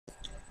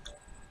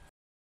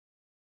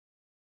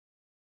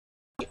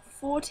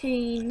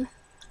14,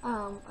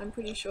 I'm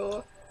pretty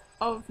sure,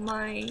 of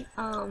my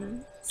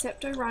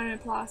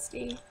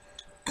septorhinoplasty.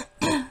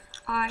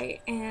 I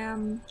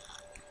am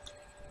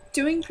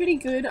doing pretty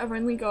good. I've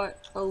only got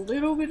a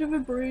little bit of a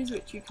bruise,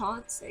 which you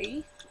can't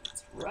see.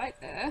 It's right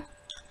there.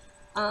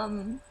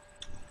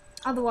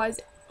 Otherwise,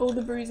 all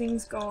the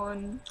bruising's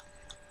gone.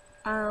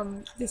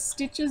 The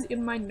stitches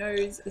in my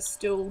nose are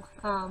still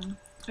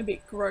a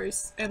bit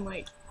gross and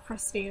like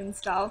crusty and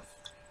stuff.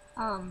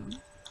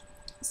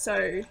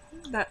 So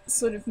that's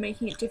sort of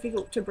making it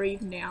difficult to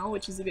breathe now,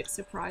 which is a bit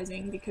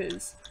surprising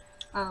because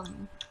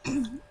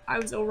I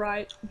was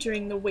alright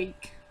during the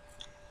week,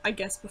 I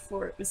guess,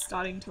 before it was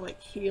starting to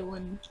like heal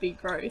and be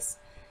gross.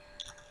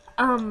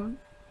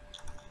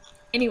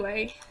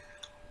 Anyway,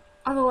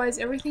 otherwise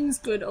everything's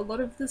good. A lot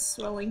of the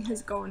swelling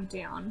has gone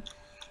down.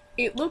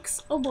 It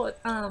looks a lot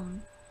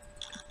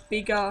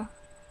bigger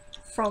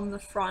from the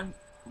front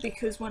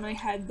because when I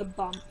had the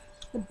bump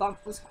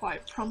was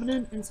quite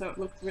prominent and so it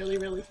looked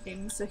really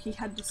thin, so he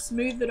had to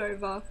smooth it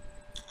over,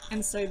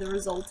 and so the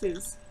result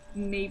is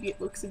maybe it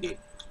looks a bit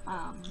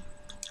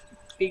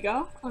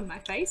bigger on my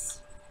face.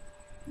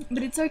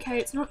 But it's okay,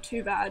 it's not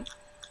too bad.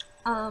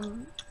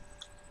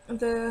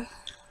 The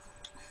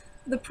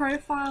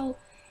profile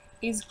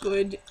is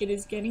good, it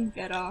is getting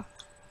better.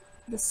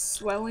 The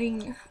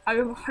swelling,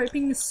 I'm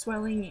hoping the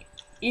swelling,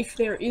 if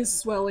there is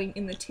swelling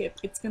in the tip,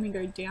 it's going to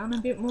go down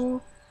a bit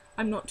more.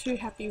 I'm not too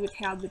happy with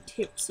how the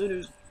tip sort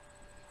of,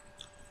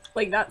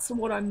 like, that's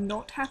what I'm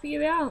not happy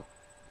about.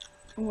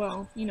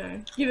 Well, you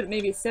know, give it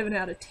maybe a 7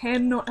 out of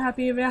 10 not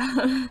happy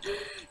about.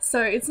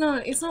 So it's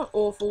not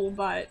awful,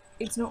 but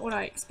it's not what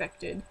I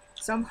expected.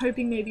 So I'm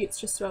hoping maybe it's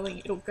just swelling,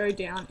 it'll go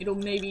down, it'll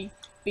maybe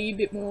be a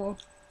bit more,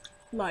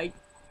 like,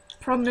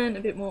 prominent,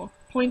 a bit more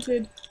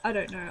pointed. I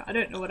don't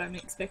know what I'm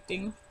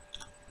expecting.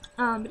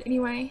 But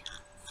anyway,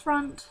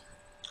 front,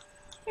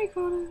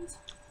 3/4,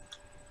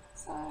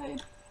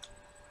 side,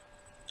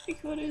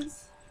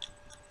 3/4,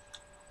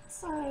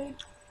 side,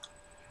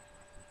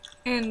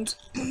 and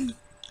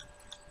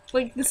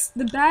like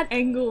the bad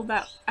angle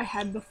that I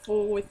had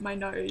before with my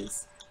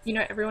nose, you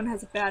know, everyone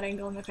has a bad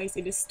angle on their face,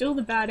 it is still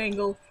the bad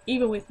angle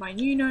even with my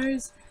new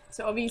nose,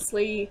 so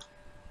obviously,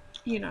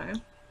 you know.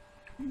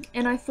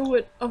 And I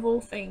thought, of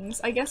all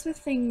things, I guess with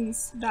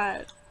things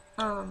that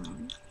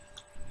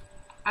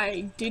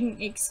I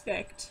didn't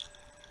expect,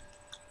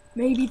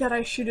 maybe that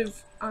I should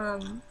have,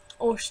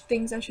 or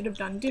things I should have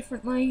done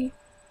differently,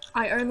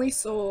 I only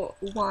saw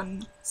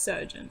one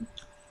surgeon.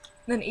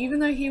 And even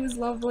though he was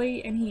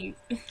lovely and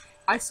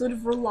I sort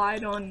of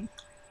relied on,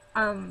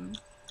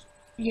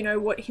 you know,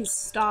 what his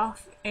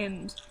staff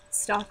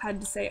had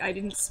to say. I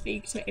didn't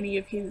speak to any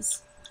of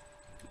his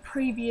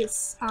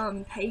previous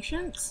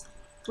patients,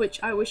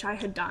 which I wish I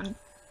had done,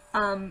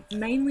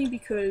 mainly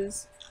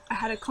because I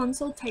had a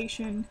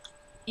consultation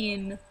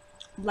in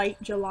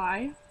late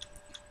July.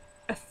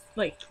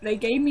 Like, they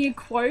gave me a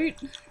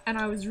quote and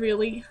I was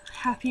really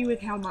happy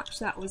with how much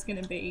that was going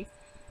to be.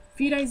 A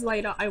few days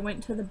later I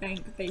went to the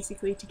bank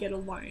basically to get a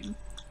loan,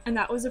 and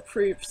that was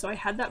approved, so I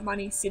had that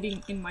money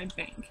sitting in my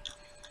bank.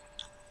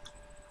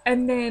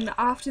 And then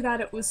after that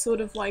it was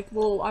sort of like,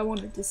 well, I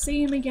wanted to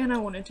see him again, I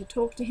wanted to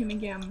talk to him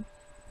again,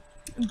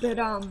 but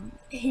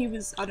he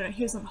was, I don't know,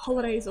 he was on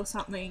holidays or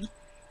something,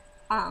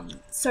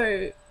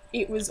 so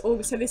it was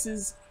August, so this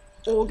is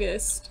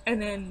August,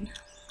 and then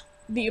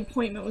the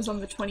appointment was on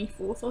the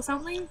 24th or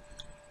something.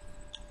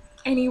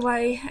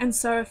 Anyway, and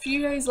so a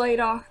few days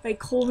later they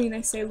call me and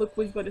they say, look,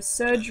 we've got a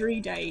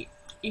surgery date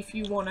if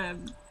you want to,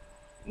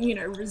 you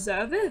know,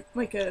 reserve it,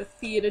 like a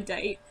theatre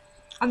date,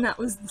 and that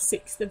was the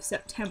 6th of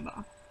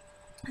September.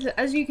 So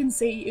as you can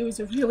see, it was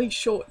a really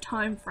short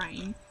time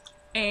frame,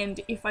 and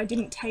if I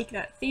didn't take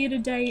that theatre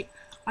date,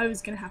 I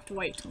was going to have to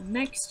wait till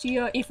next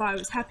year. If I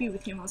was happy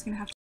with him, I was going to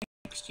have to wait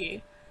next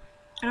year.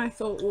 And I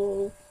thought,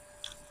 well,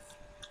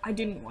 I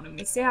didn't want to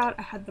miss out,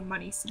 I had the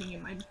money sitting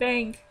in my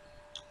bank.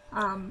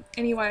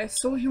 Anyway, I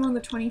saw him on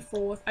the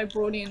 24th, I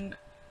brought in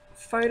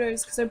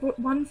photos, because I brought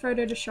one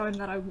photo to show him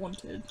that I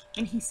wanted,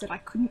 and he said I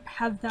couldn't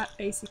have that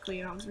basically,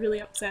 and I was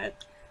really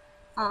upset.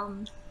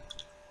 And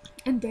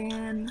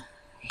then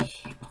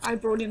I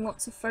brought in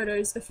lots of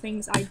photos of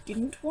things I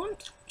didn't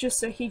want, just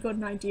so he got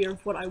an idea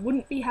of what I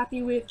wouldn't be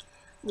happy with.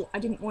 Well, I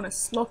didn't want a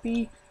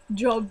sloppy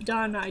job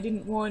done, I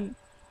didn't want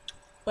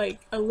like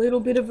a little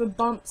bit of a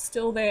bump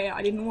still there,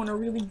 I didn't want a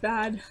really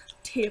bad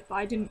tip,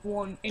 I didn't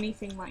want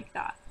anything like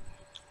that.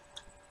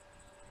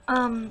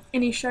 And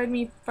he showed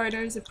me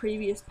photos of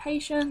previous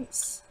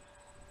patients,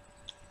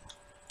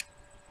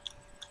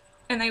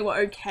 and they were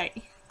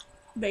okay.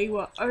 They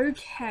were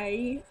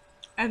okay,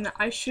 and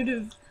I should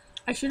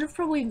have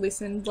probably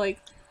listened. Like,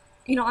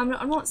 you know, I'm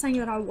not saying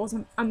that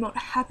I'm not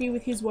happy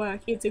with his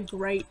work. It's a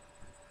great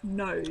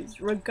nose,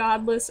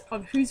 regardless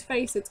of whose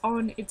face it's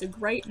on. It's a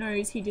great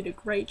nose. He did a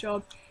great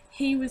job.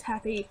 He was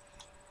happy.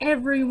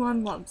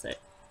 Everyone loves it.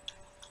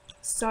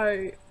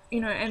 So, you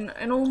know,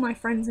 and all my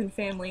friends and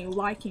family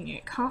liking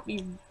it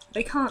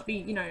they can't be,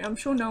 you know, I'm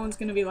sure no one's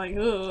gonna be like,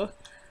 ugh,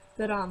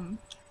 but,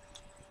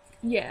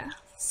 yeah,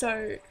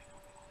 so,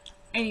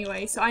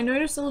 Anyway, so I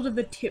noticed a lot of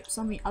the tips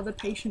on the other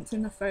patients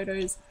in the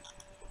photos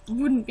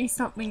wouldn't be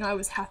something I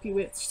was happy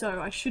with,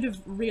 so I should have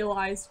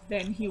realised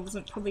then he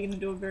wasn't probably going to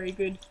do a very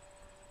good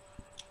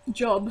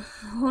job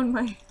on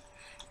my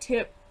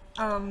tip,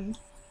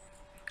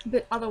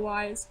 but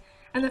otherwise,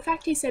 and the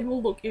fact he said,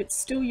 well look, it's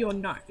still your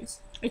nose.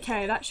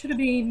 Okay, that should have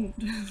been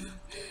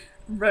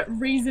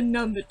reason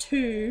number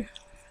 2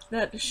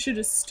 that should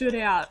have stood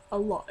out a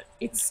lot.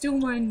 It's still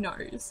my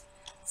nose.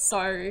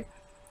 So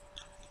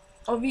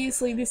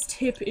obviously this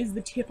tip is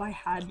the tip I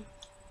had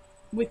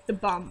with the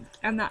bump,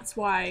 and that's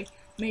why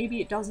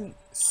maybe it doesn't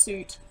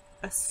suit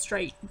a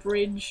straight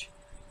bridge,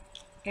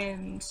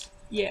 and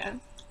yeah.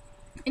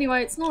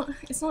 Anyway, it's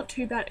not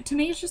too bad. To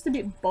me it's just a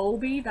bit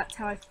bulby, that's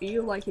how I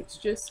feel, like it's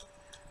just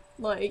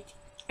like,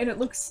 and it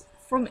looks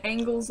from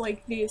angles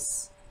like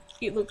this,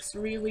 it looks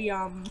really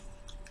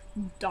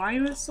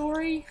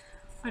dinosaur-y.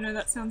 I know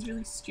that sounds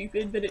really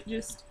stupid, but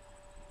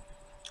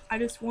I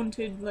just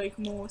wanted like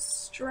more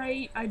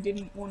straight. I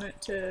didn't want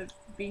it to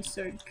be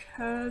so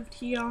curved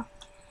here.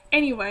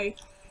 Anyway,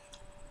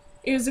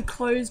 it was a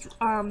closed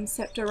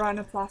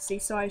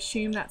septorhinoplasty, so I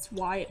assume that's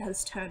why it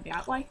has turned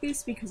out like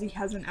this, because he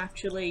hasn't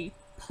actually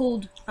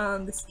pulled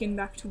the skin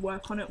back to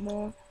work on it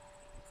more,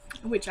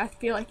 which I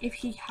feel like if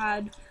he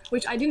had,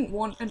 which I didn't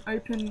want an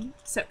open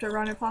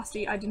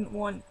septorhinoplasty, I didn't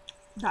want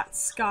that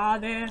scar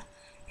there.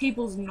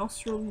 People's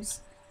nostrils,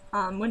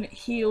 when it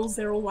heals,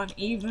 they're all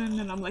uneven,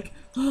 and I'm like,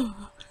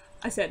 oh.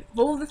 I said, of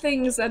all the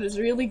things that is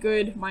really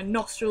good, my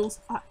nostrils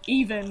are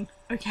even,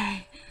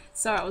 okay?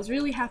 So I was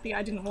really happy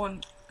I didn't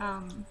want,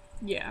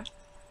 yeah.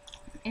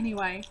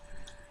 Anyway,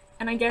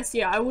 and I guess,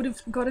 yeah, I would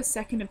have got a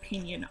second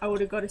opinion. I would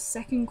have got a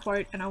second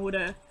quote, and I would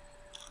have,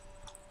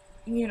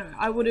 you know,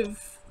 I would have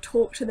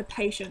talked to the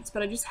patients,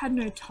 but I just had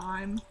no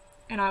time,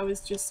 and I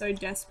was just so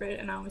desperate,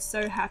 and I was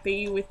so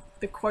happy with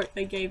the quote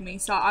they gave me,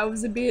 so I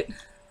was a bit,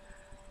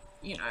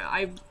 you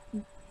know,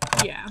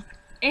 yeah.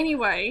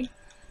 Anyway,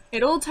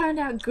 it all turned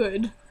out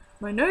good.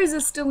 My nose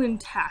is still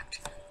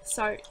intact,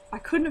 so I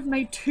couldn't have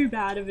made too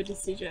bad of a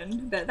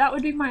decision, but that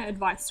would be my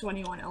advice to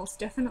anyone else.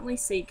 Definitely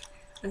seek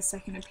a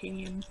second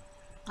opinion.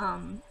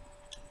 And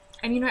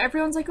you know,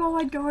 everyone's like, oh,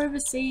 I'd go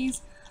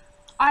overseas.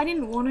 I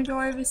didn't want to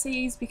go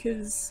overseas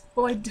because,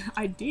 well,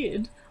 I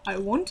did. I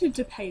wanted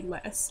to pay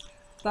less,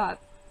 but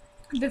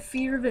the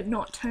fear of it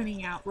not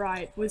turning out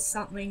right was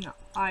something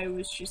I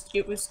was just,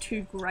 it was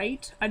too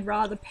great. I'd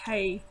rather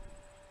pay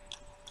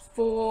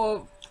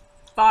for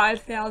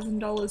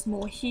 $5,000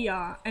 more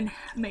here and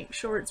make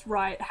sure it's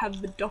right,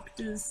 have the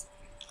doctors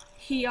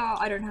here,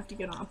 I don't have to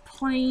get on a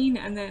plane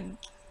and then,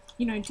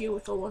 you know, deal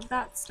with all of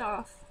that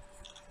stuff.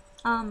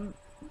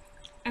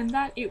 And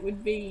that it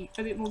would be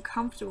a bit more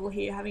comfortable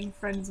here, having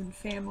friends and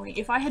family.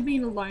 If I had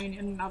been alone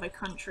in another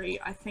country,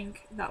 I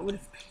think that would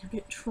have been a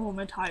bit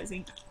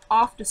traumatizing.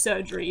 After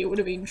surgery, it would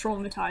have been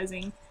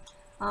traumatizing.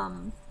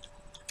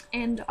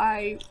 And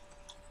I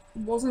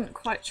wasn't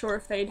quite sure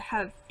if they'd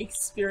have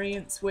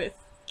experience with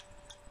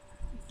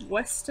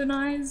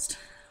westernized,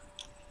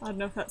 I don't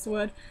know if that's the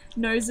word,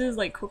 noses,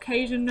 like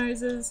Caucasian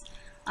noses.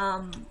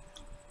 I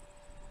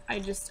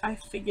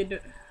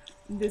figured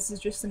this is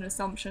just an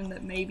assumption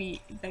that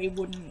maybe they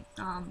wouldn't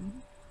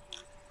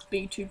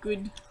be too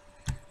good.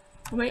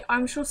 Well,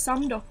 I'm sure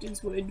some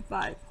doctors would,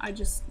 but I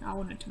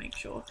wanted to make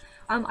sure.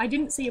 I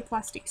didn't see a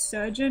plastic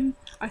surgeon,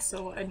 I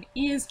saw an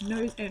ears,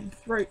 nose and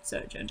throat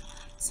surgeon.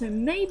 So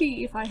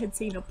maybe if I had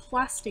seen a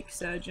plastic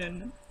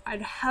surgeon,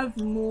 I'd have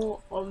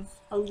more of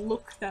a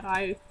look that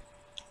I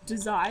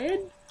desired.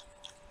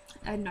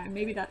 I don't know,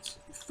 maybe that's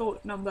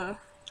thought number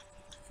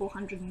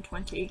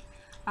 420,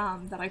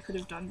 that I could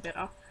have done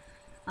better.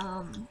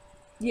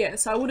 Yeah,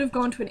 so I would have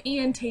gone to an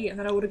ENT and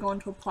then I would have gone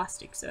to a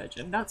plastic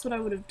surgeon. That's what I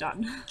would have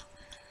done.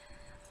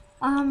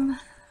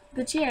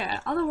 But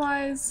yeah,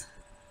 otherwise,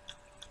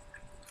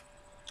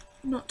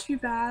 not too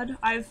bad.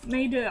 I've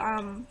made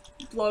a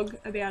blog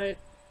about it,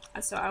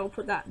 so I will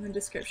put that in the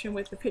description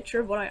with the picture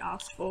of what I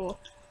asked for,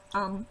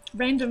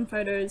 random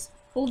photos,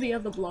 all the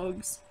other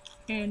blogs,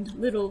 and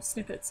little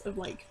snippets of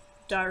like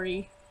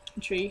diary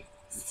entry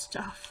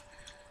stuff.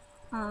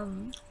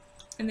 And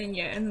then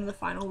yeah, and then the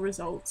final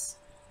results.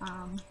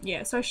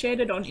 Yeah, so I shared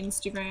it on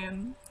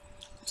Instagram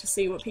to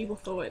see what people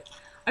thought.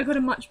 I got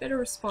a much better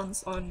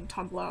response on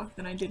Tumblr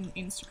than I did on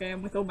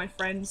Instagram with all my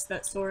friends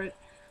that saw it.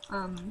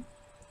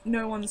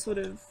 No one sort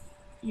of,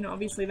 you know,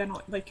 obviously they're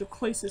not like your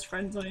closest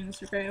friends on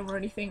Instagram or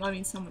anything. I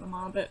mean, some of them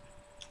are, but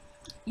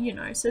you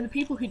know, so the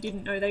people who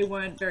didn't know, they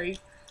weren't very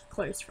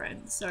close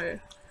friends, so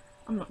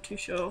I'm not too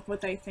sure what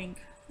they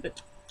think,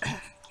 but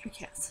who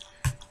cares.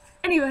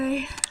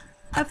 Anyway,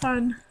 have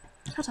fun.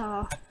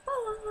 Ta-ta.